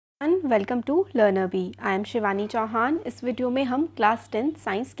Everyone, welcome to learner B. I am Shivani Chauhan. इस video में हम क्लास 10th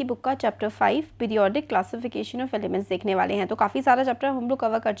साइंस की बुक का chapter 5 periodic classification of elements देखने वाले हैं। तो काफ़ी सारा चैप्टर हम लोग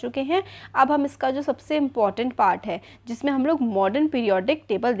कवर कर चुके हैं। अब हम इसका जो सबसे इम्पॉर्टेंट पार्ट है जिसमें हम लोग मॉडर्न पीरियोडिक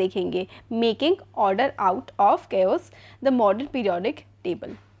टेबल देखेंगे, making order out of chaos, the modern periodic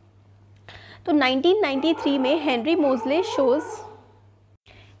table. तो 1993 में Henry मोज़ले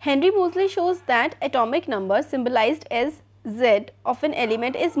shows that atomic number symbolized as Z of an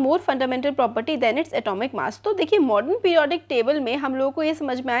element is more fundamental property than its atomic mass। तो देखिए modern periodic table में हम लोगों को ये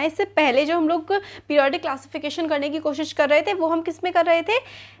समझ में आया, इससे पहले जो हम लोग पीरियोडिक क्लासिफिकेशन करने की कोशिश कर रहे थे वो हम किस में कर रहे थे,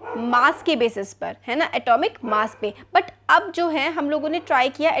 मास के बेसिस पर, है ना, एटॉमिक मास पे। बट अब जो है हम लोगों ने ट्राई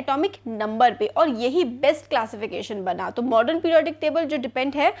किया एटॉमिक नंबर पे और यही बेस्ट क्लासिफिकेशन बना। तो मॉडर्न पीरियोडिक टेबल जो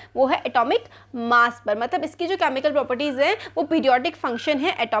डिपेंड है वो है एटॉमिक मास पर, मतलब इसकी जो केमिकल प्रॉपर्टीज़ हैं वो पीरियोडिक फंक्शन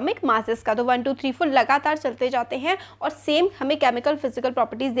है एटॉमिक मासेस का। तो 1 2 3 4 लगातार चलते जाते हैं और सेम हमें केमिकल फिजिकल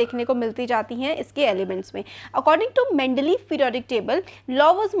प्रॉपर्टीज देखने को मिलती जाती हैं इसके एलिमेंट्स में। According to Mendeleev periodic table,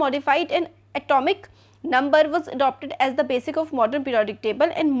 law was modified and atomic number was adopted as the basic of modern periodic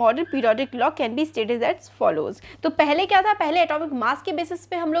table and modern periodic law can be stated as follows। तो पहले क्या था, पहले एटॉमिक मास के basis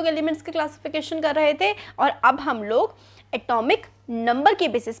पे हम लोग elements के क्लासिफिकेशन कर रहे थे और अब हम लोग एटॉमिक नंबर के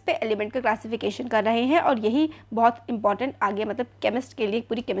बेसिस पे एलिमेंट का क्लासिफिकेशन कर रहे हैं और यही बहुत इंपॉर्टेंट आगे मतलब केमिस्ट के लिए,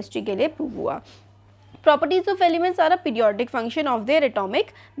 पूरी केमिस्ट्री के लिए प्रूव हुआ। Properties of elements are a periodic function of their atomic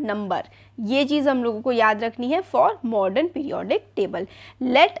number, ये चीज़ हम लोगों को याद रखनी है for modern periodic table.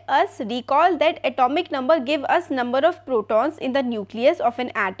 Let us recall that atomic number give us number of protons in the nucleus of an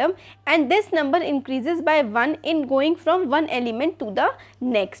atom and this number increases by 1 in going from one element to the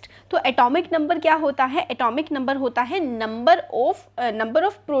next. तो atomic number क्या होता है, atomic number होता है number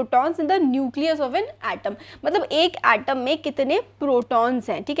of protons in the nucleus of an atom, मतलब एक atom में कितने प्रोटॉन्स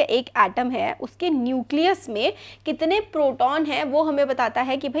हैं, ठीक है, एक एटम है उसके न्यूक्लियस में कितने प्रोटॉन हैं वो हमें बताता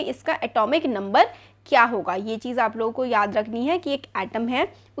है कि भाई इसका एटॉमिक नंबर क्या होगा। ये चीज़ आप लोगों को याद रखनी है कि एक एटम है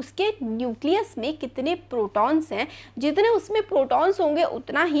उसके न्यूक्लियस में कितने प्रोटॉन्स हैं, जितने उसमें प्रोटॉन्स होंगे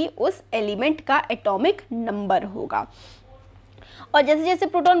उतना ही उस एलिमेंट का एटॉमिक नंबर होगा। और जैसे जैसे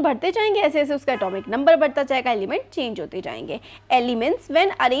प्रोटॉन बढ़ते जाएंगे ऐसे ऐसे उसका एटॉमिक नंबर बढ़ता जाएगा, एलिमेंट चेंज होते जाएंगे। Elements when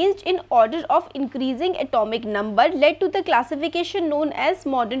arranged in order of increasing atomic number led to the classification known as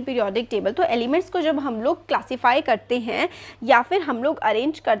modern periodic table. तो एलिमेंट्स को जब हम लोग क्लासीफाई करते हैं या फिर हम लोग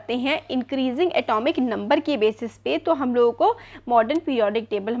अरेंज करते हैं इंक्रीजिंग एटॉमिक नंबर के बेसिस पे, तो हम लोगों को मॉडर्न पीरियोडिक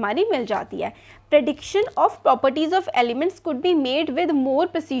टेबल हमारी मिल जाती है। Prediction of properties of elements could be made with more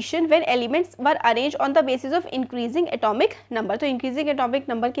precision when elements were arranged on the basis of increasing atomic number। तो increasing atomic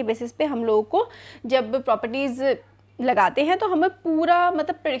number के बेसिस पे हम लोगों को जब प्रॉपर्टीज़ लगाते हैं तो हमें पूरा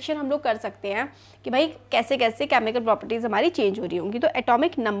मतलब प्रेडिक्शन हम लोग कर सकते हैं कि भाई कैसे कैसे केमिकल प्रॉपर्टीज़ हमारी चेंज हो रही होंगी। तो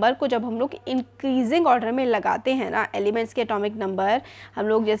एटॉमिक नंबर को जब हम लोग इंक्रीजिंग ऑर्डर में लगाते हैं ना, एलिमेंट्स के एटॉमिक नंबर हम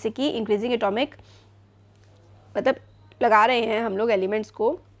लोग जैसे कि इंक्रीजिंग एटॉमिक मतलब लगा रहे हैं हम लोग एलिमेंट्स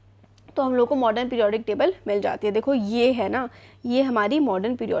को, तो हम लोग को मॉडर्न पीरियोडिक टेबल मिल जाती है। देखो ये है ना, ये हमारी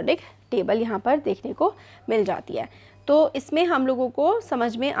मॉडर्न पीरियोडिक टेबल यहाँ पर देखने को मिल जाती है। तो इसमें हम लोगों को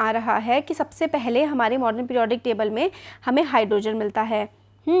समझ में आ रहा है कि सबसे पहले हमारे मॉडर्न पीरियोडिक टेबल में हमें हाइड्रोजन मिलता है,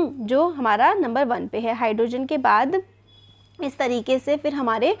 जो हमारा नंबर 1 पे है। हाइड्रोजन के बाद इस तरीके से फिर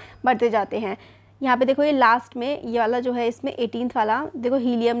हमारे बढ़ते जाते हैं। यहाँ पे देखो ये लास्ट में ये वाला जो है इसमें 18th वाला देखो,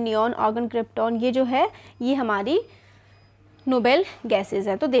 हीलियम, नियॉन, आर्गन, क्रिप्टॉन, ये जो है ये हमारी नोबेल गैसेज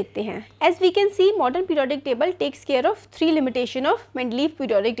हैं। तो देखते हैं, as we can see modern periodic table takes care of 3 limitation of Mendeleev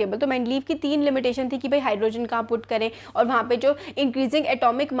periodic table. तो मेंडलीव की 3 लिमिटेशन थी कि भाई हाइड्रोजन कहाँ पुट करें, और वहाँ पे जो इंक्रीजिंग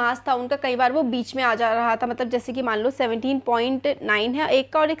एटॉमिक मास था उनका कई बार वो बीच में आ जा रहा था, मतलब जैसे कि मान लो 17.9 है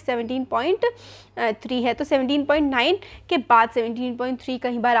एक का और एक 17.3 है, तो 17.9 के बाद 17.3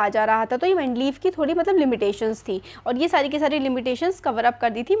 कई बार आ जा रहा था। तो ये मेंडलीव की थोड़ी मतलब लिमिटेशंस थी और ये सारी की सारी लिमिटेशंस कवर अप कर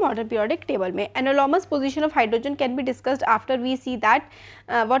दी थी मॉडर्न पीरियोडिक टेबल में। एनालॉमस position of hydrogen can be discussed after we see that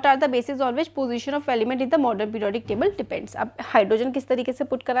what are the basis on which position of element in the modern periodic table depends। अब hydrogen किस तरीके से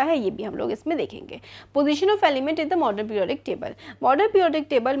put करा है ये भी हम लोग इसमें देखेंगे। Position of element in the modern periodic table, modern periodic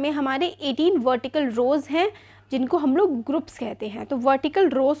table में हमारे 18 वर्टिकल रोज हैं जिनको हम लोग ग्रुप्स कहते हैं। तो वर्टिकल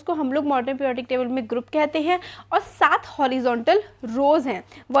रोज को हम लोग मॉडर्न पीरियोडिक टेबल में ग्रुप कहते हैं और 7 हॉरिजॉन्टल रोज हैं।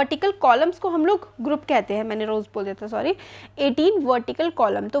 वर्टिकल कॉलम्स को हम लोग ग्रुप कहते हैं, मैंने रोज बोल दिया था सॉरी। 18 वर्टिकल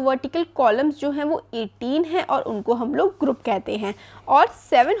कॉलम, तो वर्टिकल कॉलम्स जो हैं वो 18 हैं और उनको हम लोग ग्रुप कहते हैं, और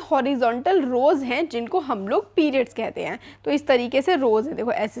 7 हॉरिजॉन्टल रोज हैं जिनको हम लोग पीरियड्स कहते हैं। तो इस तरीके से रोज है,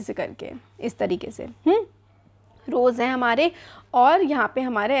 देखो ऐसे से करके इस तरीके से रोज हैं हमारे, और यहाँ पे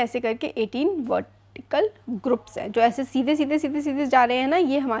हमारे ऐसे करके 18 वर्टिकल ग्रुप्स हैं जो ऐसे सीधे सीधे सीधे सीधे जा रहे हैं ना,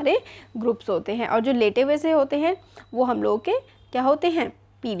 ये हमारे ग्रुप्स होते हैं। और जो लेटे हुए से होते हैं वो हम लोग के क्या होते हैं,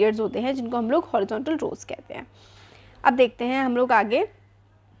 पीरियड्स होते हैं, जिनको हम लोग हॉरिजॉन्टल रोज कहते हैं। अब देखते हैं हम लोग आगे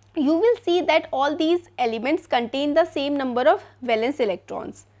you will see that all these elements contain the same number of valence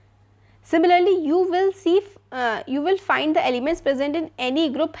electrons. Similarly, you will find the elements present in any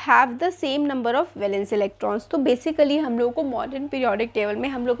group have the same number of valence electrons. तो basically हम लोगों को modern periodic table में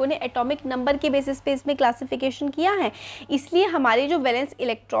हम लोगों ने atomic number के basis पे इसमें क्लासिफिकेशन किया है, इसलिए हमारे जो वैलेंस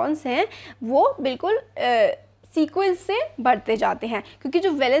इलेक्ट्रॉन्स हैं वो बिल्कुल सीक्वेंस से बढ़ते जाते हैं, क्योंकि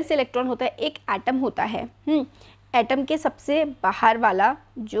जो वैलेंस इलेक्ट्रॉन होता है एक एटम होता है, एटम के सबसे बाहर वाला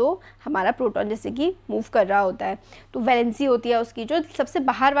जो हमारा प्रोटॉन जैसे कि मूव कर रहा होता है, तो वैलेंसी होती है उसकी, जो सबसे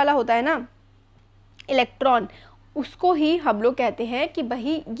बाहर वाला होता है ना इलेक्ट्रॉन, उसको ही हम लोग कहते हैं कि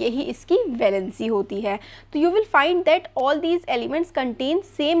भाई यही इसकी वैलेंसी होती है। तो you will find that all these elements contain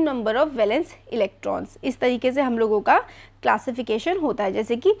same number of valence electrons. इस तरीके से हम लोगों का क्लासिफिकेशन होता है।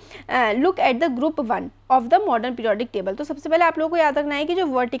 जैसे कि look at the group 1 of the modern periodic table. तो सबसे पहले आप लोगों को याद रखना है कि जो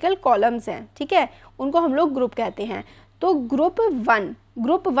वर्टिकल कॉलम्स हैं, ठीक है, उनको हम लोग ग्रुप कहते हैं। तो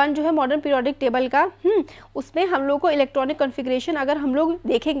ग्रुप 1 जो है मॉडर्न पीरियोडिक टेबल का, उसमें हम लोग को इलेक्ट्रॉनिक कॉन्फ़िगरेशन अगर हम लोग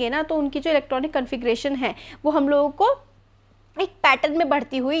देखेंगे ना, तो उनकी जो इलेक्ट्रॉनिक कॉन्फ़िगरेशन है वो हम लोगों को एक पैटर्न में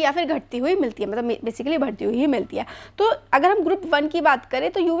बढ़ती हुई या फिर घटती हुई मिलती है, मतलब बेसिकली बढ़ती हुई ही मिलती है। तो अगर हम ग्रुप 1 की बात करें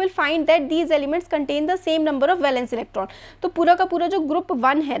तो you will find that these elements contain the same number of valence electron. तो पूरा का पूरा जो ग्रुप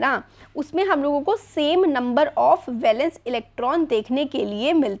 1 है ना, उसमें हम लोगों को same number of valence electron देखने के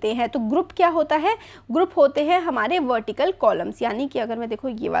लिए मिलते हैं। तो ग्रुप क्या होता है? ग्रुप होते हैं हमारे वर्टिकल कॉलम्स, यानी कि अगर मैं देखो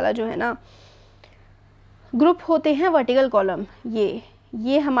ये वाला जो है ना, ग्रुप होते हैं वर्टिकल कॉलम,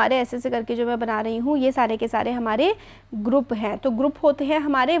 ये हमारे ऐसे करके जो मैं बना रही हूँ, ये सारे के सारे हमारे ग्रुप हैं। तो ग्रुप होते हैं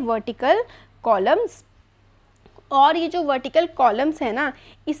हमारे वर्टिकल कॉलम्स। और ये जो वर्टिकल कॉलम्स है ना,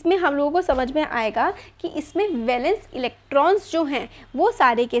 इसमें हम लोगों को समझ में आएगा कि इसमें वैलेंस इलेक्ट्रॉन्स जो हैं वो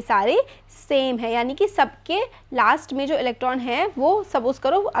सारे के सारे सेम है, यानी कि सबके लास्ट में जो इलेक्ट्रॉन है वो सपोज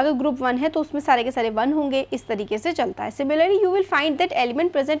करो अगर ग्रुप 1 है तो उसमें सारे के सारे 1 होंगे, इस तरीके से चलता है। Similarly you will find that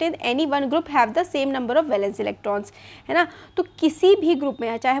element present in any one group have the same number of valence electrons, है ना। तो किसी भी ग्रुप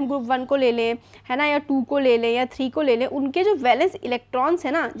में, चाहे हम ग्रुप 1 को ले लें, है ना, या 2 को ले लें या 3 को ले लें, उनके जो वैलेंस इलेक्ट्रॉन्स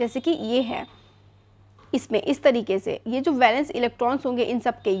है ना, जैसे कि ये है, इसमें इस तरीके से ये जो वैलेंस इलेक्ट्रॉन्स होंगे इन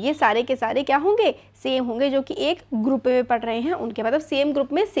सब के, ये सारे के सारे क्या होंगे? सेम होंगे, जो कि एक ग्रुप में पढ़ रहे हैं उनके, मतलब सेम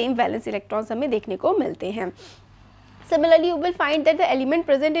ग्रुप में सेम वैलेंस इलेक्ट्रॉन्स हमें देखने को मिलते हैं। Similarly, you will find that the element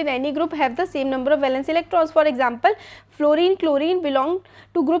present in any group have the same number of valence electrons. For example, fluorine, chlorine belong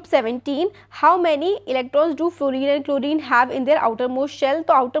to group 17. How many electrons do fluorine and chlorine have in their outermost shell?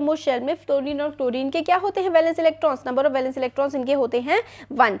 तो outermost shell में fluorine और chlorine के क्या होते हैं? valence electrons. Number of valence electrons इनके होते हैं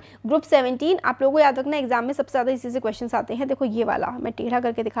 1. Group 17 आप लोगों को याद रखना, एग्जाम में सबसे ज़्यादा इसी से क्वेश्चन आते हैं। देखो ये वाला मैं टेढ़ा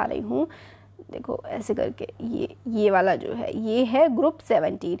करके दिखा रही हूँ, देखो ऐसे करके, ये वाला जो है ये है group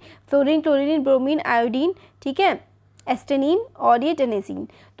 17। Fluorine, chlorine, bromine, iodine, ठीक है, एस्टेनिन और ये टेनेसिन।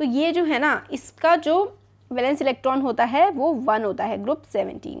 तो ये जो है ना, इसका जो वैलेंस इलेक्ट्रॉन होता है वो 1 होता है ग्रुप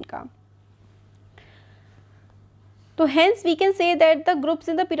 17 का। तो hence we can say that the groups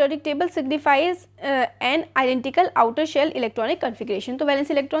in the periodic table signifies an identical outer shell electronic configuration। तो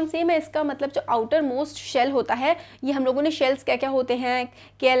वैलेंस इलेक्ट्रॉन सेम है, इसका मतलब जो आउटर मोस्ट शेल होता है, ये हम लोगों ने शेल्स क्या क्या होते हैं,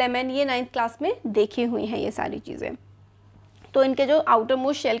 KLMN, ये 9th क्लास में देखी हुई हैं ये सारी चीज़ें। तो इनके जो आउटर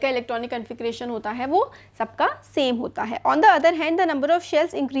मोस्ट शेल का इलेक्ट्रॉनिक कन्फिग्रेशन होता है वो सबका सेम होता है। On the other hand the number of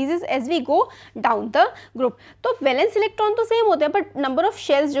shells increases as we go down the group. तो वैलेंस इलेक्ट्रॉन तो सेम होते हैं, बट नंबर ऑफ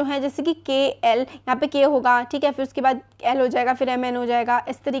शेल्स जो हैं, जैसे कि KL, यहाँ पे K होगा, ठीक है, फिर उसके बाद L हो जाएगा, फिर MN हो जाएगा,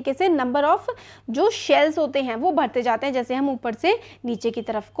 इस तरीके से नंबर ऑफ जो शेल्स होते हैं वो बढ़ते जाते हैं जैसे हम ऊपर से नीचे की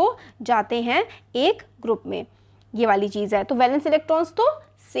तरफ को जाते हैं एक ग्रुप में, ये वाली चीज़ है। तो वैलेंस इलेक्ट्रॉन्स तो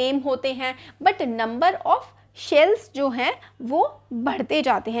सेम होते हैं, बट नंबर ऑफ शेल्स जो हैं वो बढ़ते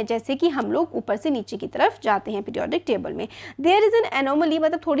जाते हैं जैसे कि हम लोग ऊपर से नीचे की तरफ जाते हैं पीरियोडिक टेबल में। देयर इज एन एनोमली,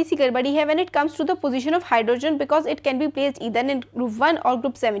 मतलब थोड़ी सी गड़बड़ी है, when it comes to the position of hydrogen, because it can be placed either in group 1 और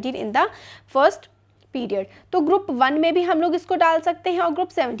group 17 in the first period. तो ग्रुप 1 में भी हम लोग इसको डाल सकते हैं और ग्रुप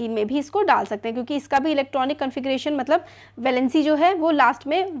 17 में भी इसको डाल सकते हैं, क्योंकि इसका भी इलेक्ट्रॉनिक कन्फिग्रेशन, मतलब वैलेंसी जो है वो लास्ट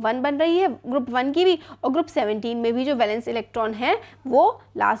में 1 बन रही है ग्रुप 1 की भी, और ग्रुप 17 में भी जो वैलेंस इलेक्ट्रॉन है वो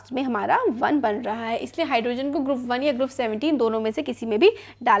लास्ट में हमारा 1 बन रहा है। इसलिए हाइड्रोजन को ग्रुप 1 या ग्रुप 17 दोनों में से किसी में भी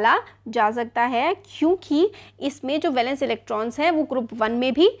डाला जा सकता है, क्योंकि इसमें जो वैलेंस इलेक्ट्रॉन्स हैं वो ग्रुप 1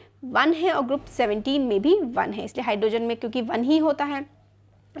 में भी 1 है और ग्रुप 17 में भी 1 है। इसलिए हाइड्रोजन में क्योंकि 1 ही होता है,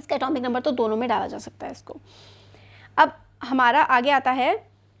 इसका एटॉमिक नंबर तो दोनों में डाला जा सकता है इसको। अब हमारा आगे आता है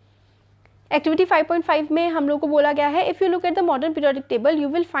एक्टिविटी 5.5 में हम लोग को बोला गया है, if you look at the modern periodic table you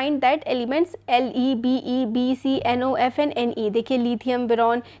will find that elements Le, Be, Bc, No, F and Ne, देखिए लिथियम,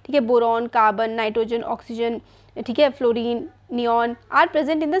 बोरॉन, ठीक है, बोरॉन, कार्बन, नाइट्रोजन, ऑक्सीजन, ठीक है, fluorine, neon are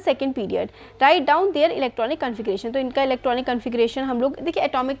present in the second period. Write down there electronic configuration. तो इनका electronic configuration हम लोग, देखिए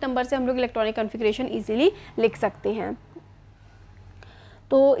एटॉमिक नंबर से हम लोग इलेक्ट्रॉनिक कन्फिग्रेशन ईजिली लिख सकते हैं।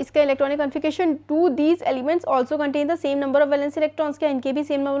 तो इसका electronic configuration, do these elements also contain the same number of valence electrons, क्या इनके भी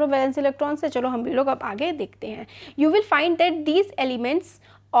same number of valence electrons है। चलो हम लोग अब आगे देखते हैं। You will find that these elements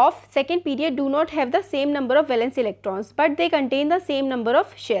of second period do not have the same number of valence electrons but they contain the same number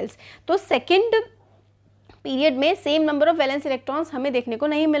of shells। तो second period में same number of valence electrons हमें देखने को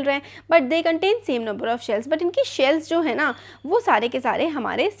नहीं मिल रहे हैं, but they contain same number of shells, but इनकी shells जो है ना वो सारे के सारे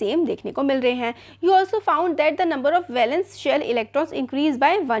हमारे सेम देखने को मिल रहे हैं। You also found that the number of valence shell electrons increase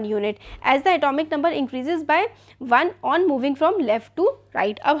by 1 unit as the atomic number increases by 1 on moving from left to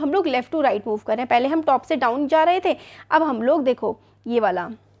right. अब हम लोग लेफ्ट टू राइट मूव कर रहे हैं, पहले हम टॉप से डाउन जा रहे थे, अब हम लोग देखो ये वाला,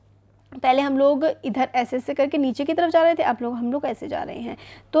 पहले हम लोग इधर ऐसे ऐसे करके नीचे की तरफ जा रहे थे, अब हम लोग ऐसे जा रहे हैं।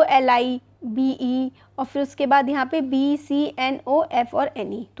 तो LI और फिर उसके बाद यहाँ पे BCNOF और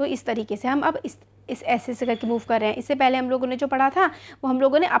NE, तो इस तरीके से हम अब इस ऐसे से करके मूव कर रहे हैं। इससे पहले हम लोगों ने जो पढ़ा था वो हम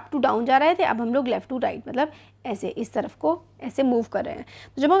लोगों ने अप टू डाउन जा रहे थे, अब हम लोग लेफ़्ट टू राइट मतलब ऐसे इस तरफ को ऐसे मूव कर रहे हैं।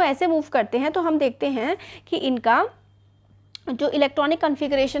 तो जब हम ऐसे मूव करते हैं तो हम देखते हैं कि इनका जो इलेक्ट्रॉनिक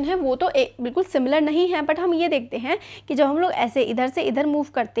कॉन्फ़िगरेशन है वो तो बिल्कुल सिमिलर नहीं है, बट हम ये देखते हैं कि जब हम लोग ऐसे इधर से इधर मूव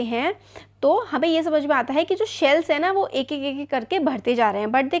करते हैं तो हमें ये समझ में आता है कि जो शेल्स है ना वो एक एक करके बढ़ते जा रहे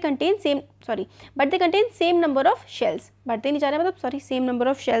हैं, but they contain same number of shells, बढ़ते नहीं जा रहे हैं मतलब सेम नंबर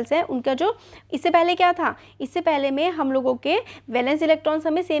ऑफ शेल्स हैं उनका। जो इससे पहले क्या था, इससे पहले में हम लोगों के वैलेंस इलेक्ट्रॉन्स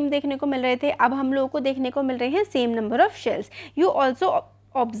हमें सेम देखने को मिल रहे थे, अब हम लोगों को देखने को मिल रहे हैं same number of shells. You also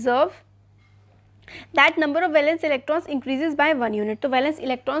observe that number of valence electrons increases by 1 unit. तो वैलेंस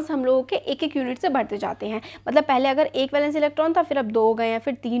इलेक्ट्रॉन्स हम लोगों के एक एक यूनिट से बढ़ते जाते हैं, मतलब पहले अगर एक वैलेंस इलेक्ट्रॉन था फिर अब 2 हो गए हैं,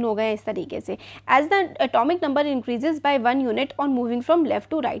 फिर 3 हो गए हैं, इस तरीके से। As the atomic number increases by 1 unit on moving from left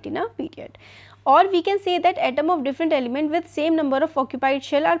to right in a period. और we can say that atom of different element with same number of occupied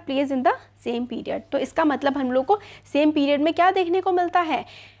shell are placed in the same period. तो इसका मतलब हम लोग को same period में क्या देखने को मिलता है,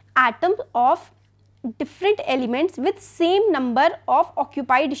 atoms of different elements with same number of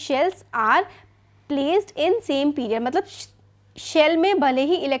occupied shells are placed in same period. मतलब शेल में भले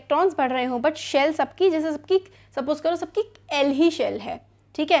ही इलेक्ट्रॉन्स बढ़ रहे हों बट शेल सबकी, जैसे सबकी सपोज करो सबकी L ही शेल है,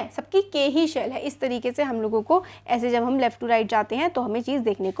 ठीक है, सबकी K ही शेल है। इस तरीके से हम लोगों को ऐसे जब हम लेफ़्ट टू राइट जाते हैं तो हमें चीज़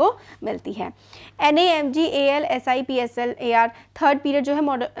देखने को मिलती है। NAMG AL SI PSL AR third period जो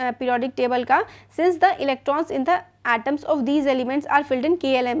है पीरियोडिक टेबल का, since the electrons in the atoms of these elements are filled in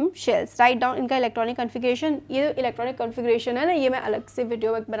KLM shells, write down इनका इलेक्ट्रॉनिक कॉन्फ़िगरेशन। ये इलेक्ट्रॉनिक कॉन्फ़िगरेशन है ना, ये मैं अलग से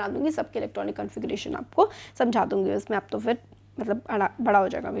वीडियो में बना दूंगी, सबके इलेक्ट्रॉनिक कॉन्फ़िगरेशन आपको समझा दूंगी उसमें, आप तो फिर मतलब बड़ा हो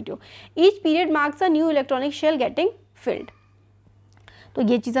जाएगा video. Each period marks a new electronic shell getting field. तो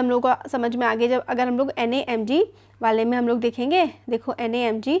ये चीज़ हम लोग को समझ में आ गई। जब अगर हम लोग NAMG वाले में हम लोग देखेंगे, देखो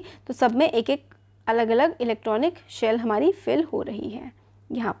NAMG तो सब में एक एक अलग अलग इलेक्ट्रॉनिक शेल हमारी फिल हो रही है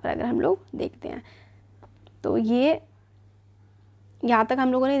यहाँ पर अगर हम लोग देखते हैं। तो ये यहाँ तक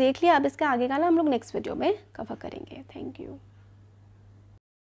हम लोगों ने देख लिया, अब इसका आगे का ना हम लोग नेक्स्ट वीडियो में कवर करेंगे। Thank you.